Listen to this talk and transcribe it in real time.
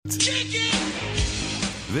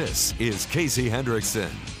This is Casey Hendrickson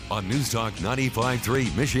on News Talk 95.3,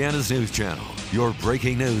 Michiana's news channel, your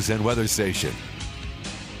breaking news and weather station.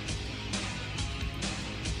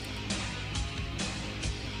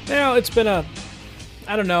 Now, it's been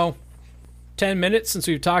 10 minutes since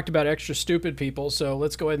we've talked about extra stupid people, so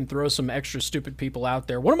let's go ahead and throw some extra stupid people out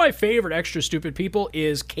there. One of my favorite extra stupid people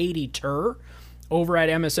is Katy Tur over at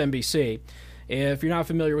MSNBC. If you're not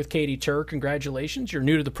familiar with Katy Tur, congratulations. You're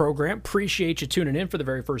new to the program. Appreciate you tuning in for the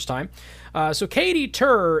very first time. So Katy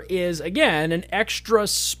Tur is, again, an extra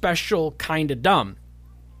special kind of dumb.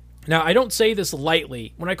 Now, I don't say this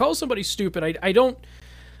lightly. When I call somebody stupid, I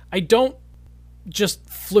don't just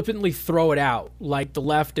flippantly throw it out like the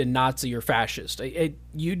left and Nazi or fascist.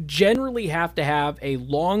 You generally have to have a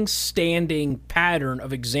long-standing pattern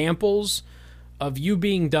of examples of you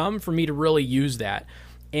being dumb for me to really use that.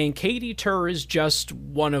 And Katy Tur is just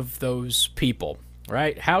one of those people,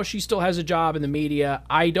 right? How she still has a job in the media,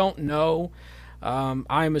 I don't know.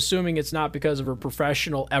 I'm assuming it's not because of her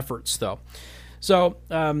professional efforts, though. So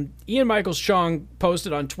Ian Michaels Chong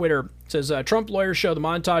posted on Twitter, says, Trump lawyers show the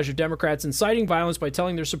montage of Democrats inciting violence by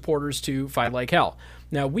telling their supporters to fight like hell.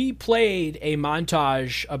 Now, we played a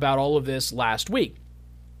montage about all of this last week.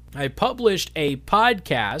 I published a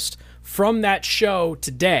podcast from that show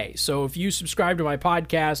today. So if you subscribe to my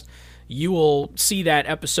podcast, you will see that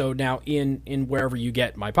episode now in wherever you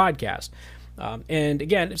get my podcast. And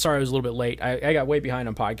again, sorry I was a little bit late. I got way behind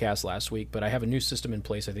on podcasts last week, but I have a new system in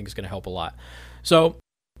place I think is going to help a lot. So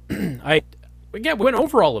we went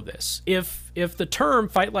over all of this. If the term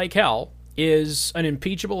fight like hell is an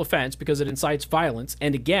impeachable offense because it incites violence,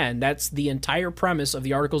 and again, that's the entire premise of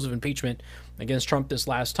the articles of impeachment against Trump this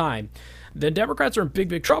last time, then Democrats are in big,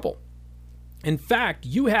 big trouble. In fact,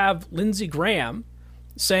 you have Lindsey Graham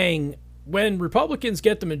saying, when Republicans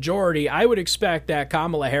get the majority, I would expect that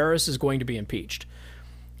Kamala Harris is going to be impeached.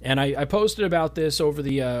 And I posted about this over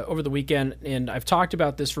the weekend, and I've talked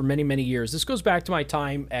about this for many, many years. This goes back to my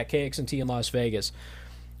time at KXNT in Las Vegas.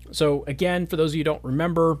 So again, for those of you who don't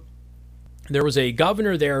remember, there was a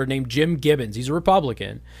governor there named Jim Gibbons. He's a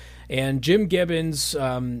Republican. And Jim Gibbons,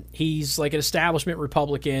 he's like an establishment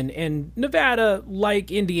Republican. And Nevada,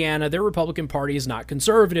 like Indiana, their Republican Party is not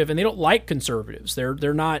conservative, and they don't like conservatives.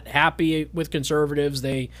 They're not happy with conservatives.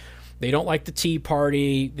 They don't like the Tea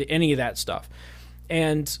Party, any of that stuff.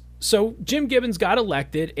 And so Jim Gibbons got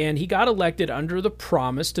elected, and he got elected under the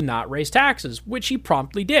promise to not raise taxes, which he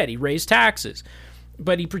promptly did. He raised taxes,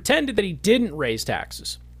 but he pretended that he didn't raise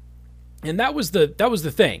taxes. And that was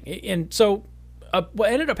the thing. And so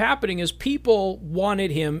what ended up happening is people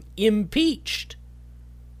wanted him impeached.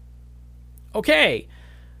 Okay,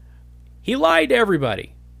 he lied to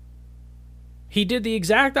everybody. He did the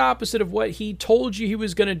exact opposite of what he told you he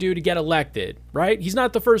was going to do to get elected, right? He's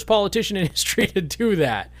not the first politician in history to do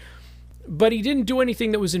that. But he didn't do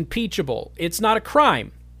anything that was impeachable. It's not a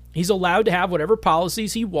crime. He's allowed to have whatever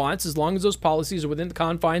policies he wants as long as those policies are within the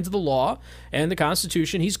confines of the law and the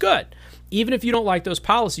Constitution. He's good. Even if you don't like those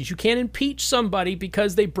policies, you can't impeach somebody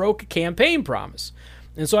because they broke a campaign promise.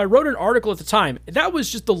 And so I wrote an article at the time. That was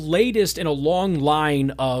just the latest in a long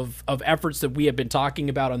line of efforts that we have been talking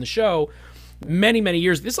about on the show many, many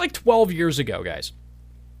years. This is like 12 years ago, guys.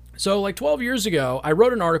 So like 12 years ago, I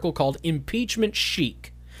wrote an article called Impeachment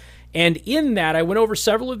Chic. And in that, I went over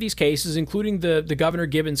several of these cases, including the Governor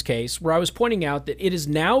Gibbons case, where I was pointing out that it is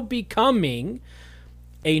now becoming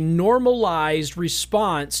a normalized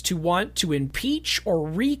response to want to impeach or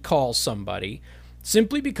recall somebody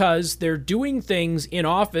simply because they're doing things in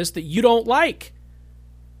office that you don't like.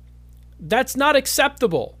 That's not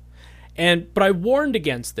acceptable. But I warned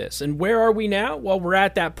against this. And where are we now? Well, we're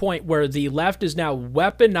at that point where the left is now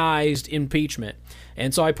weaponized impeachment.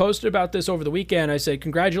 And so I posted about this over the weekend. I said,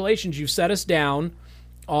 congratulations, you've set us down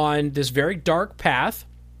on this very dark path.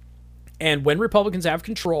 And when Republicans have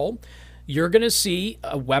control, you're going to see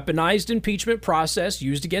a weaponized impeachment process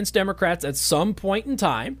used against Democrats at some point in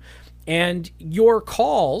time. And your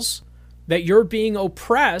calls that you're being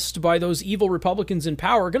oppressed by those evil Republicans in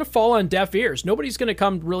power are going to fall on deaf ears. Nobody's going to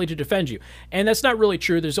come really to defend you. And that's not really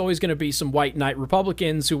true. There's always going to be some white knight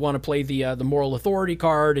Republicans who want to play the moral authority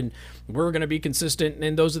card, and we're going to be consistent.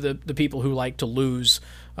 And those are the people who like to lose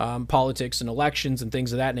politics and elections and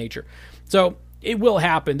things of that nature. So it will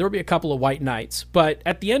happen. There'll be a couple of white knights. But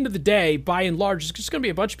at the end of the day, by and large, it's just going to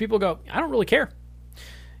be a bunch of people who go, I don't really care.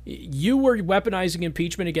 You were weaponizing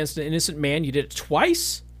impeachment against an innocent man. You did it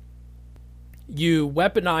twice. You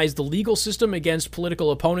weaponized the legal system against political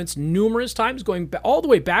opponents numerous times, going all the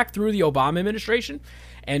way back through the Obama administration,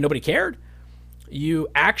 and nobody cared. You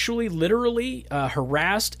actually literally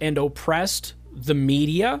harassed and oppressed the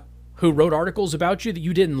media, who wrote articles about you that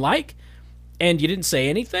you didn't like and you didn't say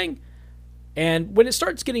anything. And when it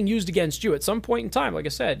starts getting used against you at some point in time, like I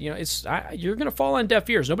said, you're going to fall on deaf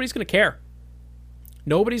ears. Nobody's going to care.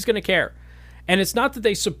 Nobody's going to care. And it's not that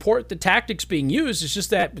they support the tactics being used. It's just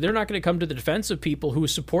that they're not going to come to the defense of people who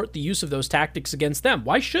support the use of those tactics against them.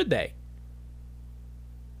 Why should they?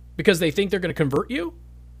 Because they think they're going to convert you?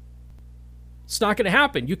 It's not going to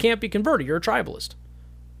happen. You can't be converted. You're a tribalist.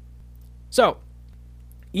 So,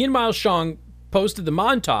 Ian Miles Cheong posted the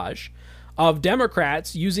montage of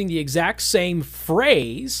Democrats using the exact same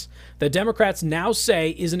phrase that Democrats now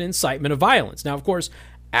say is an incitement of violence. Now, of course,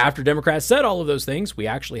 after Democrats said all of those things, we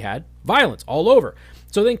actually had violence all over.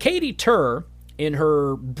 So then Katy Tur, in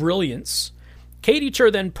her brilliance, Katy Tur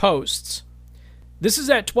then posts, this is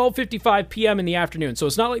at 12:55 p.m. in the afternoon. So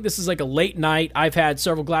it's not like this is like a late night, I've had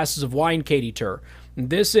several glasses of wine Katy Tur.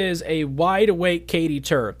 This is a wide awake Katy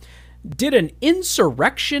Tur. Did an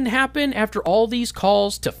insurrection happen after all these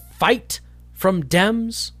calls to fight from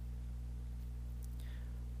Dems?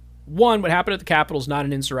 One, what happened at the Capitol is not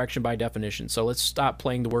an insurrection by definition, so let's stop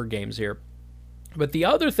playing the word games here. But the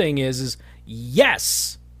other thing is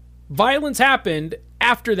yes, violence happened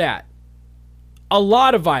after that. A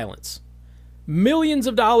lot of violence. Millions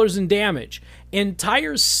of dollars in damage.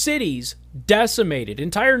 Entire cities decimated.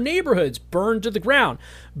 Entire neighborhoods burned to the ground.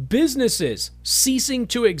 Businesses ceasing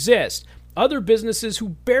to exist. Other businesses who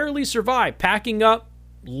barely survived, packing up,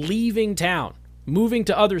 leaving town, moving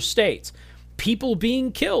to other states. People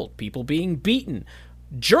being killed, people being beaten.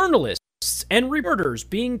 Journalists and reporters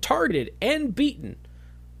being targeted and beaten.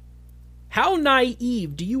 How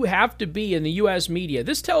naive do you have to be in the U.S. media?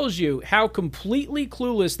 This tells you how completely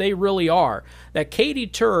clueless they really are. That Katy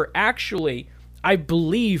Tur actually, I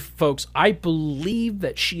believe, folks, I believe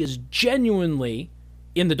that she is genuinely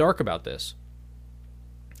in the dark about this.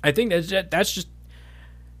 I think that's just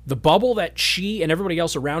the bubble that she and everybody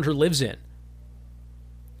else around her lives in.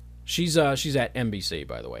 She's at NBC,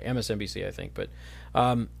 by the way, MSNBC, I think, but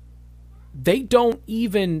they don't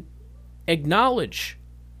even acknowledge.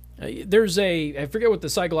 There's I forget what the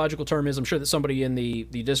psychological term is. I'm sure that somebody in the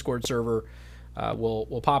Discord server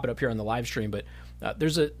will pop it up here on the live stream, but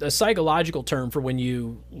there's a psychological term for when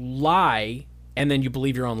you lie and then you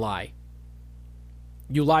believe your own lie.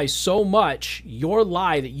 You lie so much, your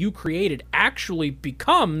lie that you created actually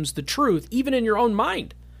becomes the truth, even in your own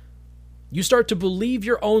mind. You start to believe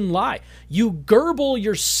your own lie. You gerbil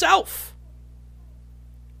yourself.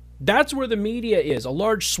 That's where the media is, a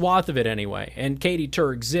large swath of it anyway. And Katy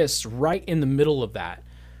Tur exists right in the middle of that.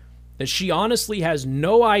 That she honestly has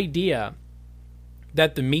no idea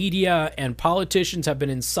that the media and politicians have been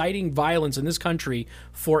inciting violence in this country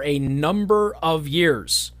for a number of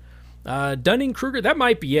years. Dunning-Kruger, that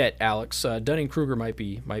might be it, Alex. Dunning-Kruger might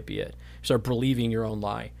be it. Start believing your own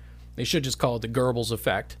lie. They should just call it the Goebbels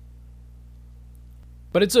effect.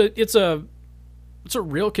 But it's a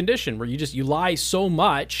real condition where you lie so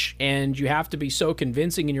much and you have to be so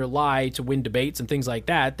convincing in your lie to win debates and things like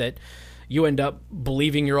that you end up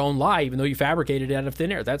believing your own lie even though you fabricated it out of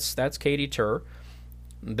thin air. That's Katy Tur.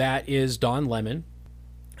 That is Don Lemon.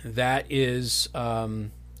 That is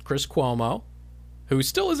Chris Cuomo, who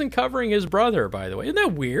still isn't covering his brother, by the way. Isn't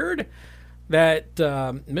that weird that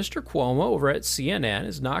Mr. Cuomo over at CNN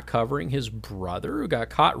is not covering his brother who got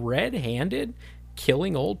caught red-handed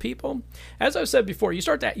killing old people? As I've said before, you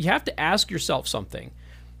have to ask yourself something.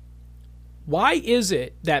 Why is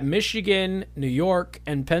it that Michigan, New York,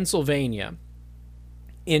 and Pennsylvania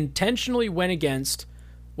intentionally went against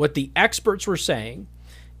what the experts were saying,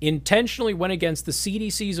 intentionally went against the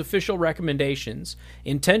CDC's official recommendations,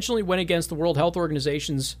 intentionally went against the World Health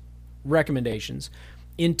Organization's recommendations,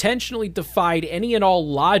 intentionally defied any and all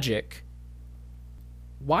logic?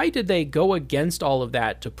 Why did they go against all of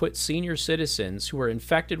that to put senior citizens who are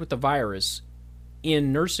infected with the virus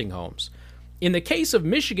in nursing homes? In the case of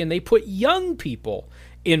Michigan, they put young people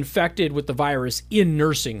infected with the virus in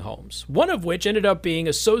nursing homes, one of which ended up being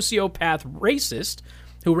a sociopath racist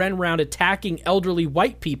who ran around attacking elderly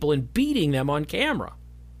white people and beating them on camera.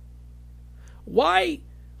 Why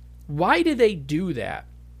did they do that?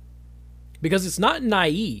 Because it's not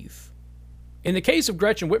naive. In the case of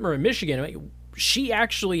Gretchen Whitmer in Michigan, she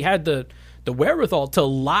actually had the wherewithal to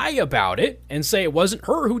lie about it and say it wasn't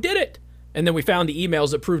her who did it. And then we found the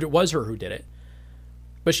emails that proved it was her who did it.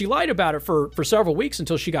 But she lied about it for several weeks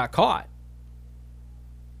until she got caught.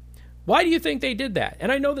 Why do you think they did that?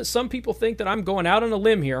 And I know that some people think that I'm going out on a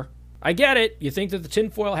limb here. I get it. You think that the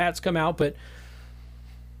tinfoil hats come out, but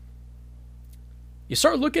you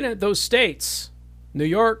start looking at those states, New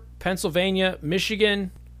York, Pennsylvania,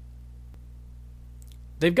 Michigan,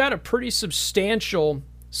 they've got a pretty substantial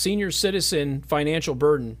senior citizen financial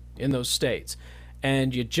burden in those states.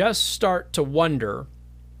 And you just start to wonder,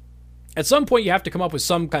 at some point you have to come up with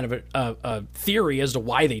some kind of a theory as to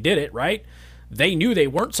why they did it, right? They knew they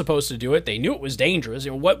weren't supposed to do it. They knew it was dangerous.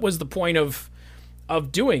 What was the point of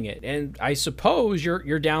doing it? And I suppose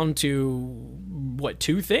you're down to,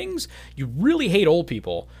 two things? You really hate old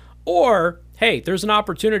people, or, hey, there's an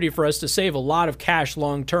opportunity for us to save a lot of cash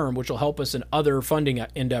long term, which will help us in other funding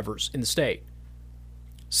endeavors in the state.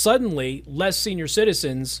 Suddenly, less senior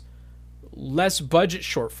citizens, less budget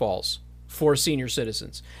shortfalls for senior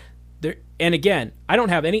citizens. And again, I don't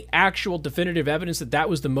have any actual definitive evidence that that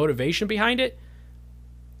was the motivation behind it,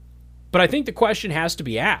 but I think the question has to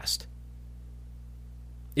be asked.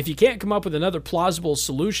 If you can't come up with another plausible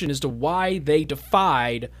solution as to why they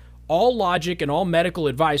defied all logic and all medical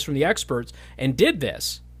advice from the experts and did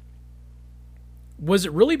this, was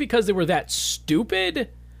it really because they were that stupid,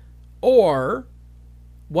 or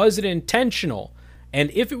was it intentional? And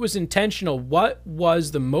if it was intentional, what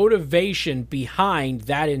was the motivation behind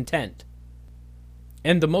that intent?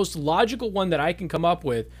 And the most logical one that I can come up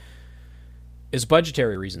with is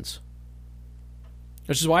budgetary reasons.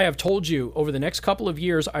 Which is why I've told you over the next couple of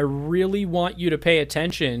years, I really want you to pay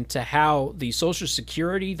attention to how the Social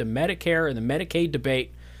Security, the Medicare, and the Medicaid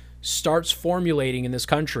debate starts formulating in this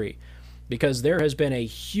country. Because there has been a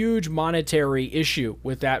huge monetary issue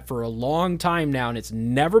with that for a long time now, and it's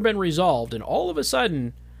never been resolved. And all of a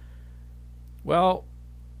sudden, well,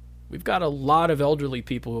 we've got a lot of elderly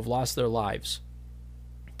people who have lost their lives.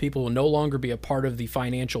 People will no longer be a part of the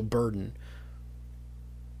financial burden.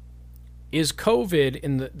 Is COVID,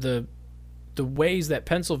 in the ways that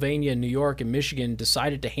Pennsylvania, New York, and Michigan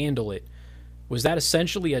decided to handle it, was that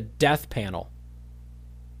essentially a death panel?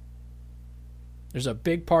 There's a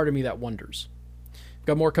big part of me that wonders. We've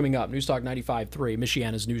got more coming up. News Talk 95.3,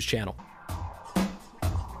 Michiana's news channel.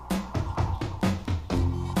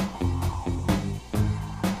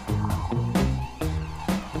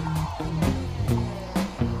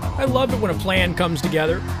 I love it when a plan comes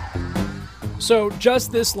together. So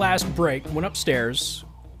just this last break, went upstairs,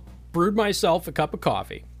 brewed myself a cup of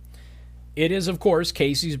coffee. It is, of course,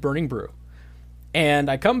 Casey's Burning Brew. And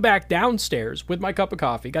I come back downstairs with my cup of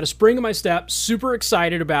coffee, got a spring in my step, super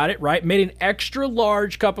excited about it, right? Made an extra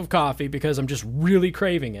large cup of coffee because I'm just really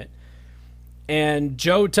craving it. And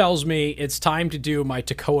Joe tells me it's time to do my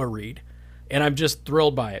Toccoa read. And I'm just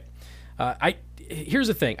thrilled by it. Here's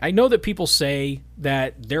the thing. I know that people say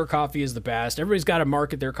that their coffee is the best. Everybody's got to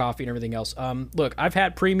market their coffee and everything else. Look, I've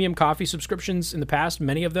had premium coffee subscriptions in the past,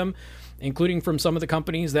 many of them, including from some of the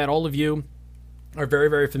companies that all of you are very,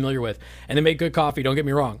 very familiar with. And they make good coffee, don't get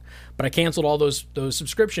me wrong. But I canceled all those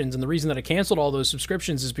subscriptions. And the reason that I canceled all those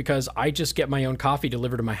subscriptions is because I just get my own coffee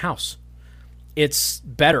delivered to my house. It's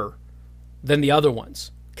better than the other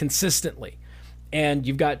ones, consistently. And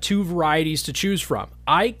you've got two varieties to choose from.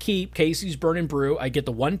 I keep Casey's Burning Brew. I get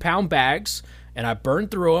the 1 pound bags, and I burn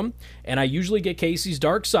through them. And I usually get Casey's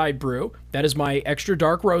Dark Side Brew. That is my extra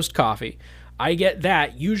dark roast coffee. I get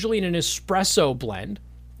that usually in an espresso blend.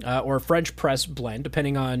 Or a French press blend,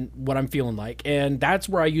 depending on what I'm feeling like. And that's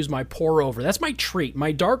where I use my pour over. That's my treat.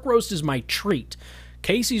 My dark roast is my treat.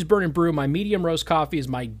 Casey's Burning Brew, my medium roast coffee, is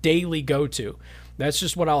my daily go-to. That's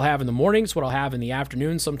just what I'll have in the mornings, what I'll have in the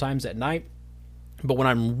afternoon, sometimes at night. But when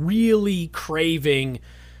I'm really craving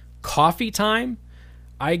coffee time,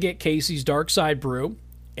 I get Casey's Dark Side Brew,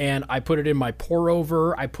 and I put it in my pour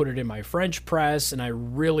over, I put it in my French press, and I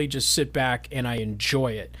really just sit back and I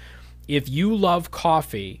enjoy it. If you love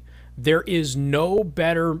coffee, there is no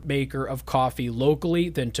better maker of coffee locally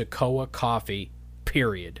than Toccoa Coffee,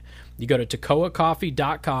 period. You go to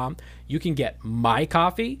ToccoaCoffee.com. You can get my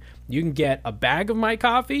coffee. You can get a bag of my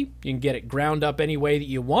coffee. You can get it ground up any way that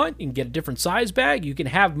you want. You can get a different size bag. You can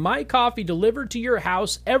have my coffee delivered to your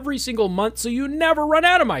house every single month so you never run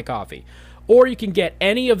out of my coffee. Or you can get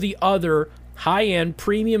any of the other high-end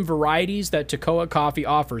premium varieties that Toccoa Coffee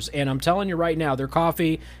offers. And I'm telling you right now, their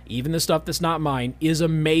coffee, even the stuff that's not mine, is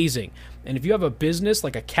amazing. And if you have a business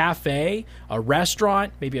like a cafe, a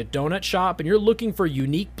restaurant, maybe a donut shop, and you're looking for a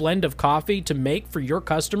unique blend of coffee to make for your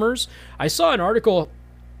customers, I saw an article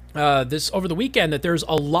this over the weekend that there's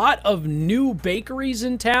a lot of new bakeries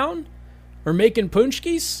in town are making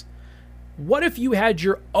punchkis. What if you had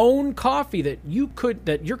your own coffee that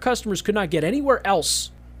your customers could not get anywhere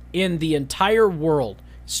else in the entire world?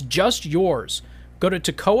 It's just yours. Go to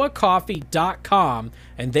ToccoaCoffee.com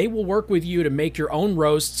and they will work with you to make your own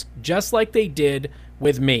roasts just like they did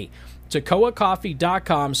with me.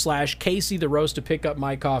 TocoaCoffee.com/Casey the Roast to pick up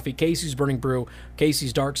my coffee, Casey's Burning Brew,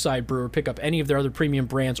 Casey's Dark Side Brew, or pick up any of their other premium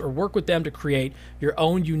brands, or work with them to create your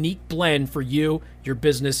own unique blend for you, your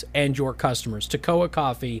business, and your customers.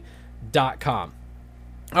 TocoaCoffee.com.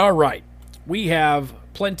 All right. We have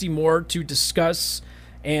plenty more to discuss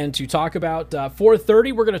and to talk about.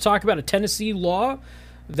 4:30, we're going to talk about a Tennessee law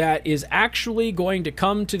that is actually going to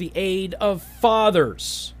come to the aid of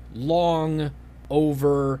fathers. Long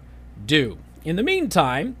overdue. In the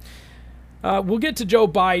meantime, we'll get to Joe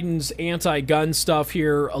Biden's anti-gun stuff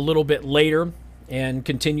here a little bit later and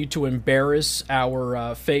continue to embarrass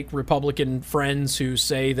our fake Republican friends who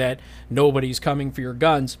say that nobody's coming for your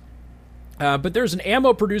guns. But there's an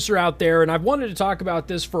ammo producer out there, and I've wanted to talk about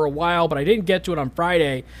this for a while, but I didn't get to it on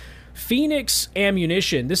Friday. Phoenix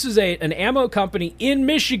Ammunition. This is an ammo company in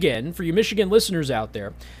Michigan, for you Michigan listeners out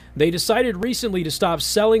there. They decided recently to stop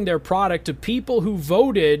selling their product to people who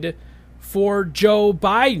voted for Joe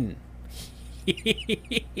Biden.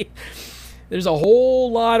 There's a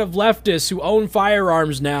whole lot of leftists who own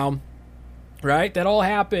firearms now, right? That all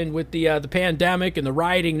happened with the pandemic and the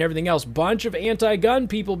rioting and everything else. Bunch of anti-gun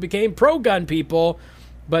people became pro-gun people,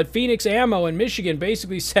 but Phoenix Ammo in Michigan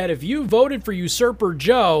basically said, if you voted for Usurper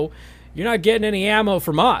Joe, you're not getting any ammo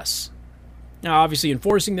from us. Now, obviously,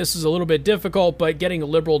 enforcing this is a little bit difficult, but getting a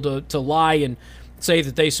liberal to lie and say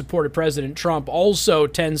that they supported President Trump also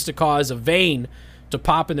tends to cause a vein to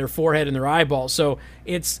pop in their forehead and their eyeball. So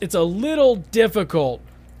it's a little difficult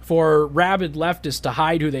for rabid leftists to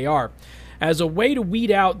hide who they are. As a way to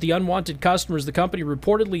weed out the unwanted customers, the company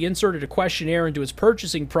reportedly inserted a questionnaire into its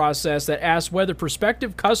purchasing process that asked whether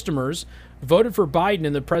prospective customers voted for Biden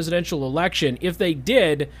in the presidential election. If they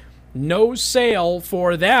did, no sale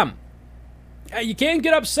for them. You can't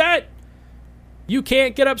get upset. You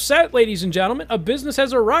can't get upset, ladies and gentlemen. A business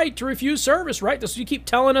has a right to refuse service, right? That's what you keep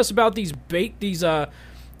telling us about these I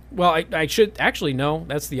should actually, no,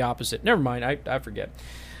 that's the opposite. Never mind, I forget.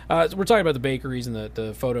 We're talking about the bakeries and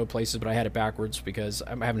the photo places, but I had it backwards because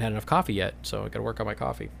I haven't had enough coffee yet, so I got to work on my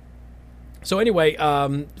coffee. So anyway,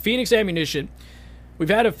 Phoenix Ammunition. We've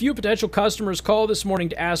had a few potential customers call this morning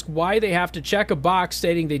to ask why they have to check a box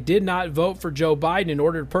stating they did not vote for Joe Biden in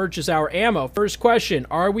order to purchase our ammo. First question,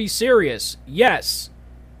 are we serious? Yes,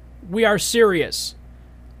 we are serious.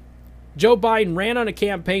 Joe Biden ran on a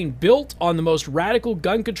campaign built on the most radical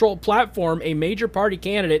gun control platform a major party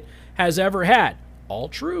candidate has ever had. All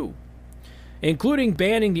true, including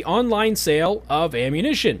banning the online sale of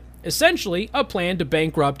ammunition, essentially a plan to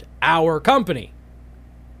bankrupt our company.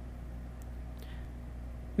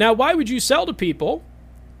 Now, why would you sell to people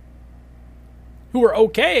who are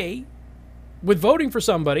okay with voting for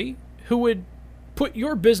somebody who would put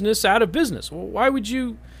your business out of business? Well, why would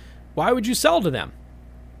you sell to them?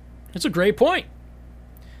 It's a great point.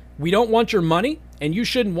 We don't want your money, and you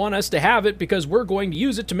shouldn't want us to have it because we're going to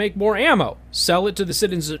use it to make more ammo, sell it to the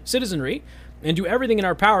citizenry, and do everything in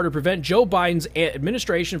our power to prevent Joe Biden's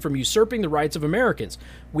administration from usurping the rights of Americans.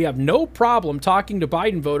 We have no problem talking to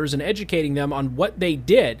Biden voters and educating them on what they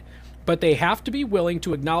did, but they have to be willing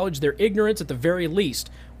to acknowledge their ignorance at the very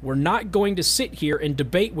least. We're not going to sit here and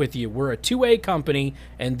debate with you. We're a 2A company,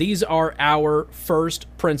 and these are our first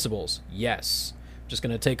principles. Yes. Just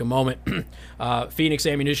going to take a moment. Phoenix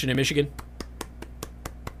Ammunition in Michigan.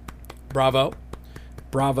 Bravo.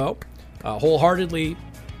 Bravo. Wholeheartedly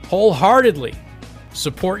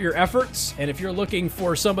support your efforts. And if you're looking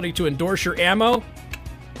for somebody to endorse your ammo,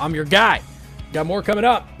 I'm your guy. Got more coming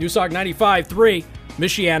up. Newstalk 95.3,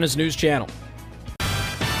 Michiana's news channel.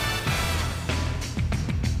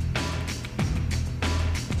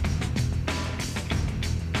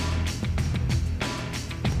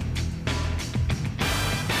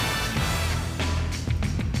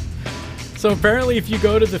 So apparently if you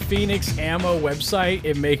go to the Phoenix Ammo website,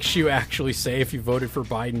 it makes you actually say if you voted for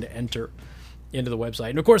Biden to enter into the website.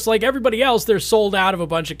 And of course, like everybody else, they're sold out of a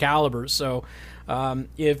bunch of calibers. So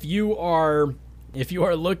if you are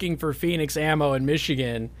looking for Phoenix Ammo in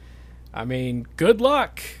Michigan, I mean, good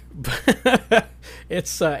luck.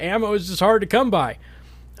 It's ammo is just hard to come by.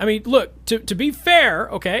 I mean, look, to be fair,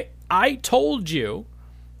 okay, I told you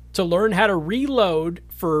to learn how to reload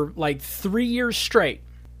for like 3 years straight.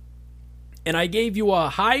 And I gave you a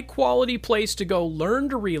high-quality place to go learn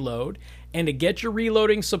to reload and to get your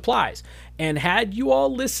reloading supplies. And had you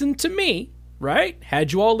all listened to me, right?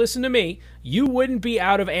 Had you all listened to me, you wouldn't be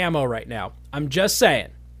out of ammo right now. I'm just saying.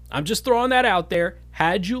 I'm just throwing that out there.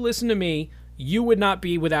 Had you listened to me, you would not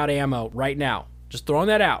be without ammo right now. Just throwing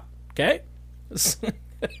that out, okay?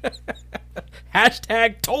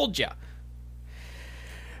 Hashtag told ya.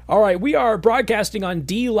 All right, we are broadcasting on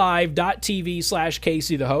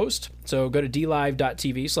dlive.tv/Casey the host. So go to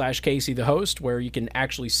dlive.tv/Casey the host, where you can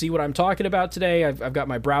actually see what I'm talking about today. I've got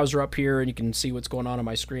my browser up here, and you can see what's going on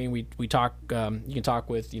my screen. We talk. You can talk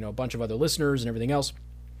with a bunch of other listeners and everything else.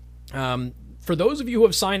 For those of you who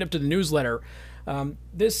have signed up to the newsletter,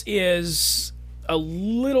 this is a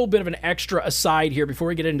little bit of an extra aside here before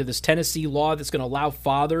we get into this Tennessee law that's going to allow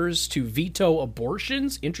fathers to veto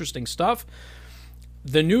abortions. Interesting stuff.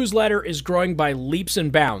 The newsletter is growing by leaps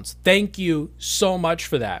and bounds. Thank you so much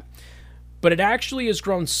for that. But it actually has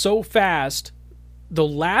grown so fast. The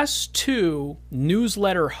last 2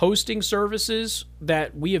 newsletter hosting services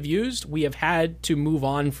that we have used, we have had to move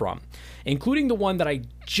on from, including the one that I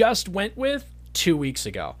just went with 2 weeks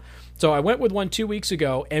ago. So I went with one 2 weeks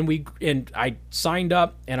ago, and I signed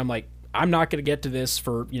up, and I'm like, I'm not going to get to this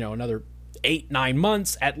for another 8-9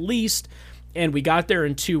 months at least. And we got there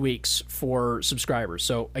in 2 weeks for subscribers.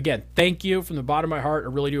 So again, thank you from the bottom of my heart. I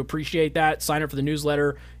really do appreciate that. Sign up for the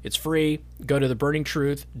newsletter. It's free. Go to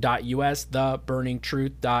theburningtruth.us,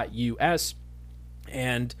 theburningtruth.us.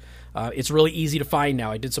 And it's really easy to find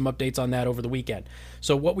now. I did some updates on that over the weekend.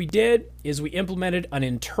 So what we did is we implemented an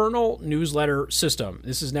internal newsletter system.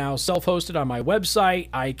 This is now self-hosted on my website.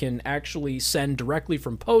 I can actually send directly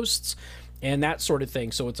from posts and that sort of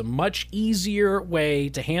thing. So it's a much easier way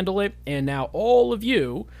to handle it. And now all of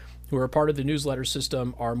you who are part of the newsletter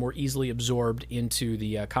system are more easily absorbed into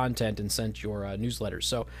the content and sent your newsletters.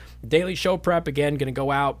 So daily show prep, again, going to go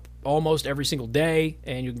out almost every single day,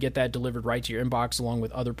 and you can get that delivered right to your inbox along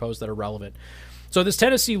with other posts that are relevant. So this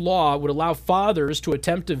Tennessee law would allow fathers to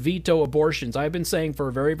attempt to veto abortions. I've been saying for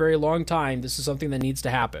a very, very long time this is something that needs to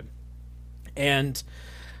happen. And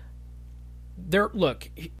look,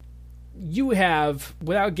 you have,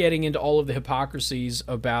 without getting into all of the hypocrisies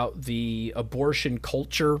about the abortion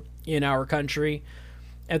culture in our country,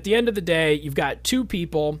 at the end of the day, you've got 2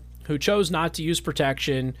 people who chose not to use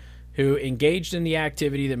protection, who engaged in the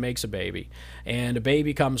activity that makes a baby, and a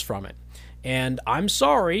baby comes from it. And I'm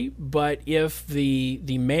sorry, but if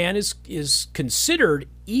the man is considered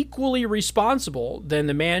equally responsible, then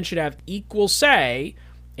the man should have equal say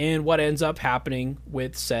in what ends up happening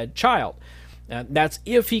with said child. That's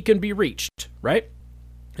if he can be reached, right?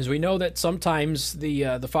 As we know that sometimes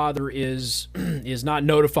the father is not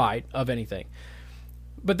notified of anything.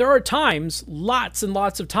 But there are times, lots and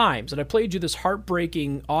lots of times, and I played you this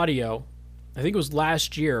heartbreaking audio, I think it was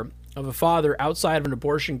last year, of a father outside of an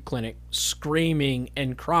abortion clinic screaming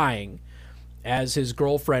and crying as his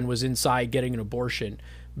girlfriend was inside getting an abortion,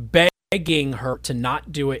 begging her to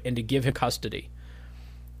not do it and to give him custody.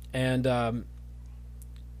 And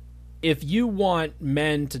if you want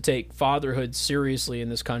men to take fatherhood seriously in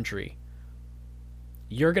this country,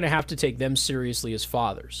 you're going to have to take them seriously as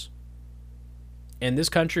fathers. In this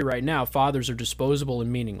country right now, fathers are disposable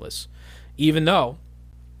and meaningless, even though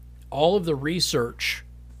all of the research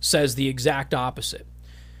says the exact opposite.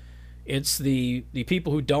 It's the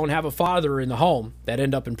people who don't have a father in the home that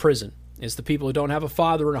end up in prison. It's the people who don't have a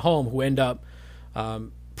father in a home who end up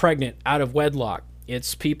pregnant out of wedlock.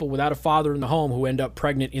 It's people without a father in the home who end up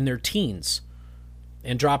pregnant in their teens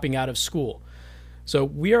and dropping out of school. So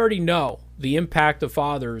we already know the impact of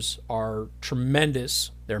fathers are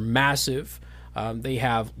tremendous. They're massive. They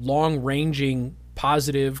have long-ranging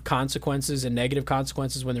positive consequences and negative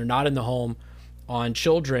consequences when they're not in the home on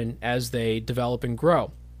children as they develop and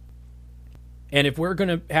grow. And if we're going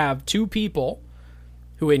to have 2 people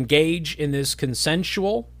who engage in this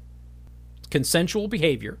consensual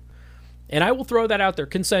behavior, and I will throw that out there,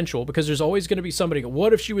 consensual, because there's always going to be somebody,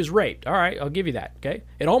 what if she was raped? All right, I'll give you that, okay?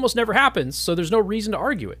 It almost never happens, so there's no reason to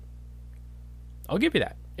argue it. I'll give you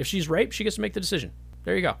that. If she's raped, she gets to make the decision.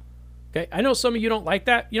 There you go. Okay, I know some of you don't like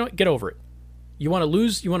that. You know what? Get over it. You want to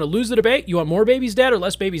lose the debate? You want more babies dead or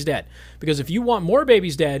less babies dead? Because if you want more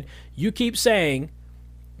babies dead, you keep saying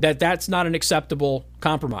that that's not an acceptable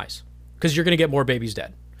compromise because you're going to get more babies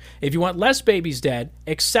dead. If you want less babies dead,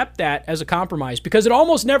 accept that as a compromise because it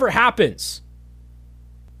almost never happens.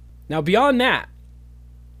 Now, beyond that,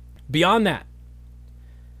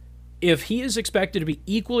 if he is expected to be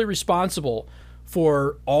equally responsible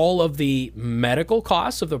for all of the medical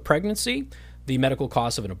costs of the pregnancy, the medical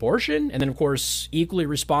costs of an abortion, and then, of course, equally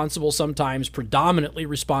responsible, sometimes predominantly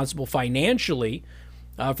responsible financially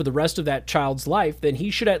for the rest of that child's life, then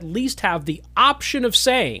he should at least have the option of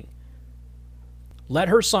saying, let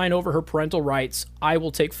her sign over her parental rights. I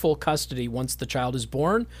will take full custody once the child is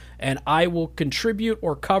born, and I will contribute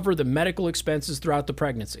or cover the medical expenses throughout the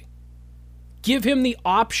pregnancy. Give him the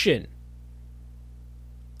option.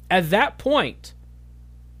 At that point,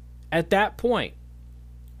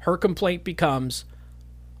 her complaint becomes,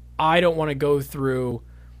 I don't want to go through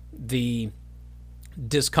the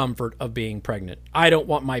discomfort of being pregnant. I don't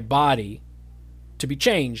want my body to be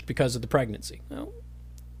changed because of the pregnancy. Well,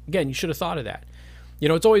 again, you should have thought of that. You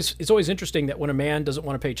know, it's always interesting that when a man doesn't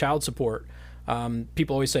want to pay child support,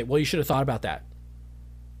 people always say, well, you should have thought about that.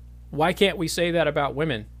 Why can't we say that about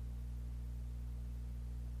women?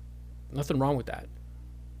 Nothing wrong with that.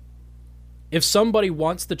 If somebody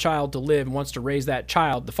wants the child to live and wants to raise that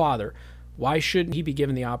child, the father, why shouldn't he be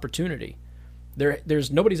given the opportunity?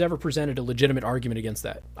 Nobody's ever presented a legitimate argument against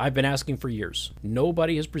that. I've been asking for years.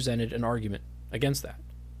 Nobody has presented an argument against that.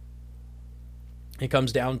 It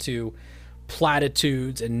comes down to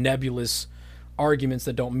platitudes and nebulous arguments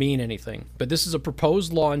that don't mean anything. But this is a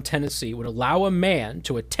proposed law in Tennessee would allow a man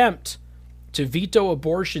to attempt to veto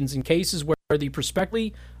abortions in cases where the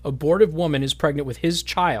prospectively abortive woman is pregnant with his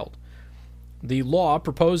child. The law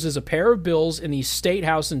proposes a pair of bills in the State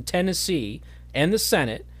House in Tennessee and the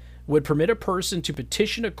Senate would permit a person to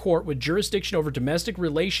petition a court with jurisdiction over domestic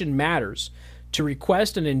relation matters to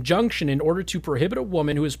request an injunction in order to prohibit a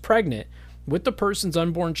woman who is pregnant with the person's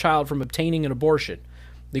unborn child from obtaining an abortion.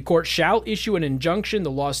 The court shall issue an injunction,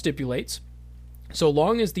 the law stipulates, so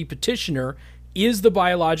long as the petitioner is the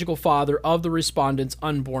biological father of the respondent's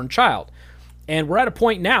unborn child. And we're at a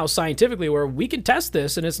point now, scientifically, where we can test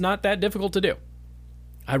this, and it's not that difficult to do.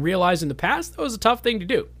 I realized in the past that was a tough thing to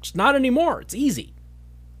do. It's not anymore. It's easy.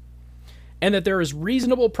 And that there is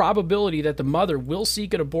reasonable probability that the mother will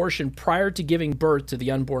seek an abortion prior to giving birth to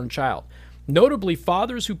the unborn child. Notably,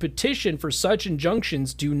 fathers who petition for such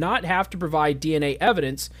injunctions do not have to provide DNA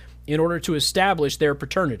evidence in order to establish their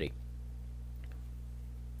paternity.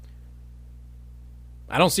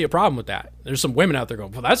 I don't see a problem with that. There's some women out there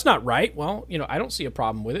going, well, that's not right. Well, I don't see a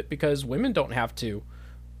problem with it because women don't have to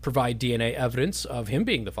provide DNA evidence of him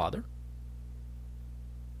being the father.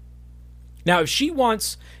 Now,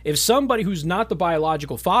 if somebody who's not the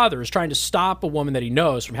biological father is trying to stop a woman that he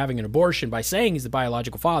knows from having an abortion by saying he's the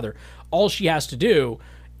biological father, all she has to do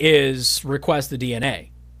is request the DNA.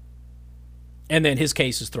 And then his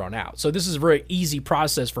case is thrown out. So this is a very easy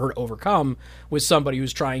process for her to overcome with somebody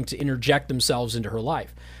who's trying to interject themselves into her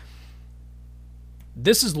life.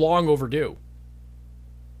 This is long overdue.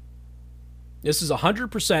 This is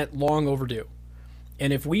 100% long overdue.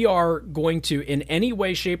 And if we are going to, in any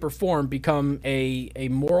way, shape, or form, become a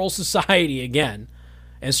moral society again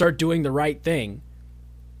and start doing the right thing,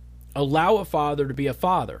 allow a father to be a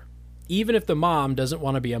father, even if the mom doesn't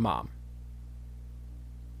want to be a mom.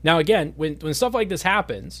 Now, again, when stuff like this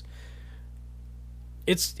happens,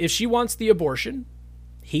 if she wants the abortion,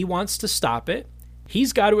 he wants to stop it,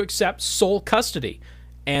 he's got to accept sole custody.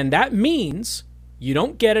 And that means you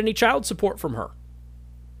don't get any child support from her.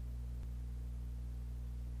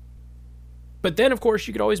 But then, of course,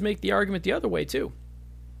 you could always make the argument the other way, too.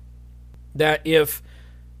 That if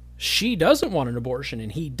she doesn't want an abortion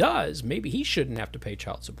and he does, maybe he shouldn't have to pay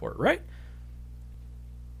child support, right?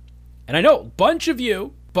 And I know a bunch of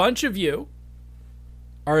you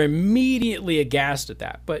are immediately aghast at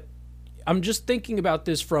that. But I'm just thinking about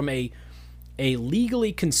this from a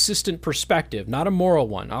legally consistent perspective, not a moral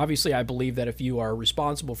one. Obviously, I believe that if you are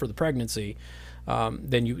responsible for the pregnancy,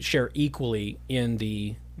 then you share equally in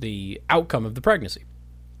the outcome of the pregnancy.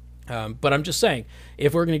 But I'm just saying,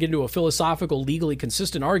 if we're going to get into a philosophical, legally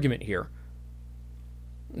consistent argument here,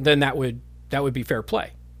 then that would be fair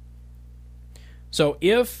play. So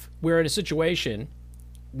if we're in a situation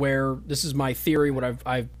where, this is my theory, what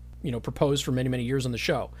I've proposed for many, many years on the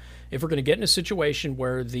show, if we're going to get in a situation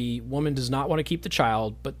where the woman does not want to keep the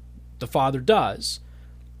child, but the father does,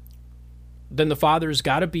 then the father's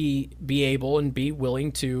got to be able and be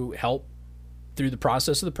willing to help through the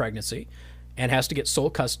process of the pregnancy and has to get sole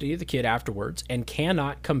custody of the kid afterwards and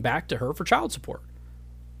cannot come back to her for child support.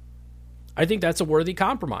 I think that's a worthy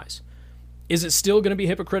compromise. Is it still going to be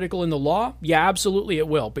hypocritical in the law? Yeah, absolutely it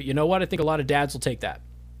will. But you know what? I think a lot of dads will take that.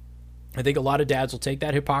 I think a lot of dads will take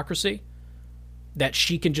that hypocrisy, that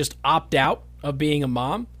she can just opt out of being a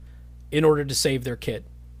mom in order to save their kid.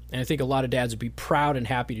 And I think a lot of dads would be proud and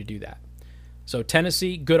happy to do that. So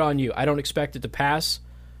Tennessee, good on you. I don't expect it to pass,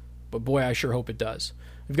 but boy, I sure hope it does.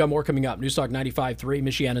 We've got more coming up. Newstalk 95.3,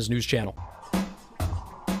 Michiana's news channel.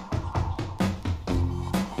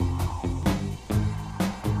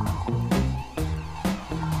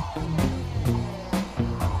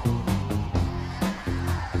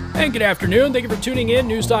 And good afternoon. Thank you for tuning in.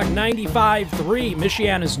 Newstalk 95.3,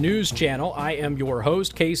 Michiana's news channel. I am your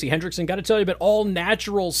host, Casey Hendrickson. Got to tell you about All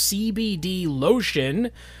Natural CBD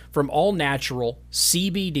lotion from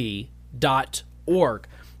allnaturalcbd.org.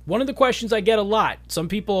 One of the questions I get a lot,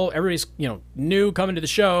 everybody's new coming to the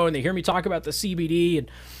show and they hear me talk about the CBD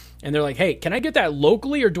and and they're like, hey, can I get that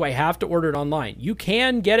locally or do I have to order it online? You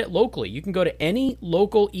can get it locally. You can go to any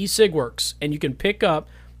local e-cig works and you can pick up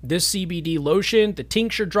this CBD lotion, the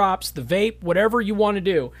tincture drops, the vape, whatever you want to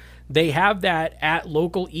do. They have that at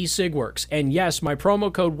local e-cig works. And yes, my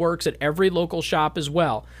promo code works at every local shop as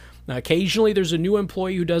well. Now, occasionally there's a new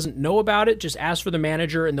employee who doesn't know about it. Just ask for the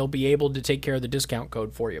manager and they'll be able to take care of the discount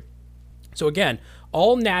code for you. So again,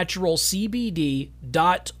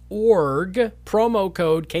 allnaturalcbd.org, promo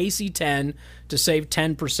code KC10 to save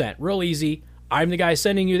 10%. Real easy. I'm the guy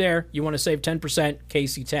sending you there. You want to save 10%,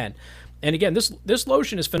 KC10. And again, this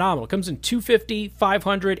lotion is phenomenal. It comes in 250,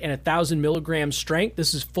 500, and 1,000 milligrams strength.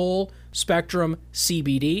 This is full spectrum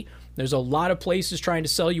CBD. There's a lot of places trying to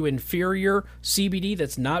sell you inferior CBD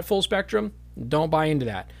that's not full spectrum. Don't buy into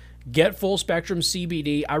that. Get full spectrum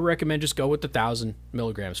CBD. I recommend just go with the 1,000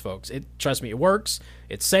 milligrams, folks. Trust me, it works.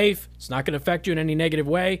 It's safe. It's not going to affect you in any negative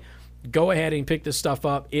way. Go ahead and pick this stuff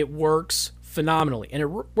up. It works phenomenally, and it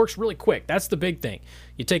works really quick. That's the big thing.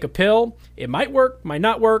 You take a pill. It might work, might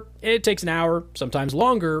not work. It takes an hour, sometimes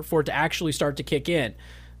longer, for it to actually start to kick in.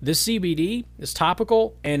 This CBD is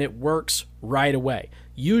topical, and it works right away.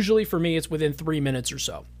 Usually for me, it's within 3 minutes or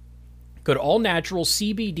so. Go to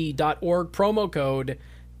allnaturalcbd.org, promo code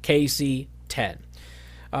KC10.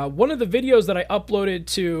 One of the videos that I uploaded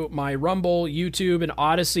to my Rumble, YouTube, and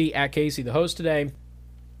Odyssey at Casey the Host today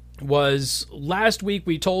was last week.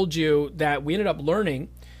 We told you that we ended up learning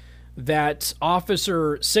that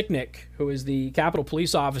Officer Sicknick, who is the Capitol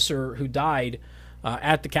police officer who died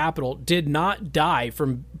at the Capitol, did not die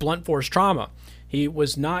from blunt force trauma. He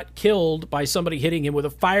was not killed by somebody hitting him with a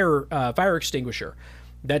fire extinguisher.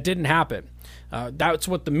 That didn't happen. That's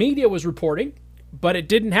what the media was reporting. But it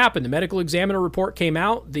didn't happen. The medical examiner report came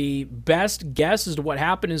out. The best guess as to what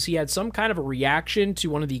happened is he had some kind of a reaction to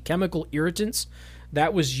one of the chemical irritants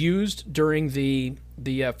that was used during the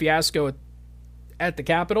fiasco at the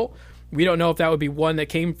Capitol. We don't know if that would be one that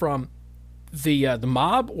came from the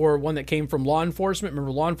mob or one that came from law enforcement.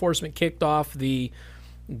 Remember, law enforcement kicked off the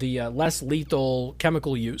less lethal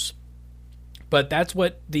chemical use. But that's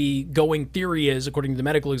what the going theory is, according to the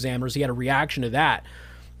medical examiners. He had a reaction to that.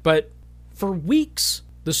 But for weeks,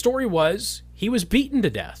 the story was he was beaten to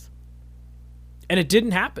death. And it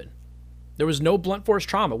didn't happen. There was no blunt force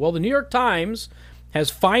trauma. Well, the New York Times has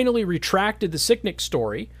finally retracted the Sicknick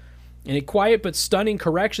story. In a quiet but stunning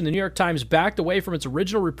correction, the New York Times backed away from its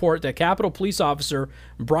original report that Capitol Police Officer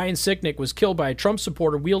Brian Sicknick was killed by a Trump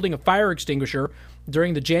supporter wielding a fire extinguisher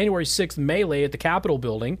during the January 6th melee at the Capitol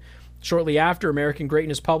building. Shortly after, American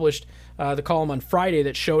Greatness published the column on Friday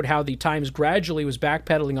that showed how the Times gradually was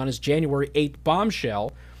backpedaling on his January 8th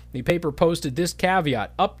bombshell. The paper posted this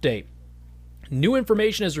caveat, update. New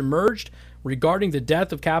information has emerged regarding the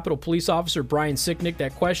death of Capitol Police Officer Brian Sicknick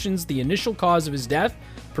that questions the initial cause of his death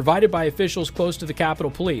provided by officials close to the Capitol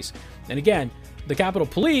Police. And again, the Capitol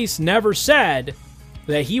Police never said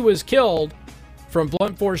that he was killed from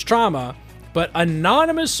blunt force trauma, but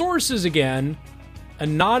anonymous sources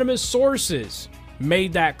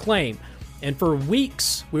made that claim. And for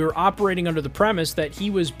weeks, we were operating under the premise that he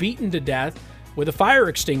was beaten to death with a fire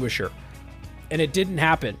extinguisher. And it didn't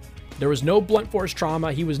happen. There was no blunt force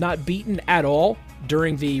trauma. He was not beaten at all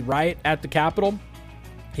during the riot at the Capitol.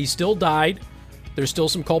 He still died. There's still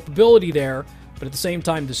some culpability there. But at the same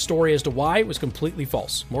time, the story as to why was completely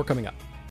false. More coming up.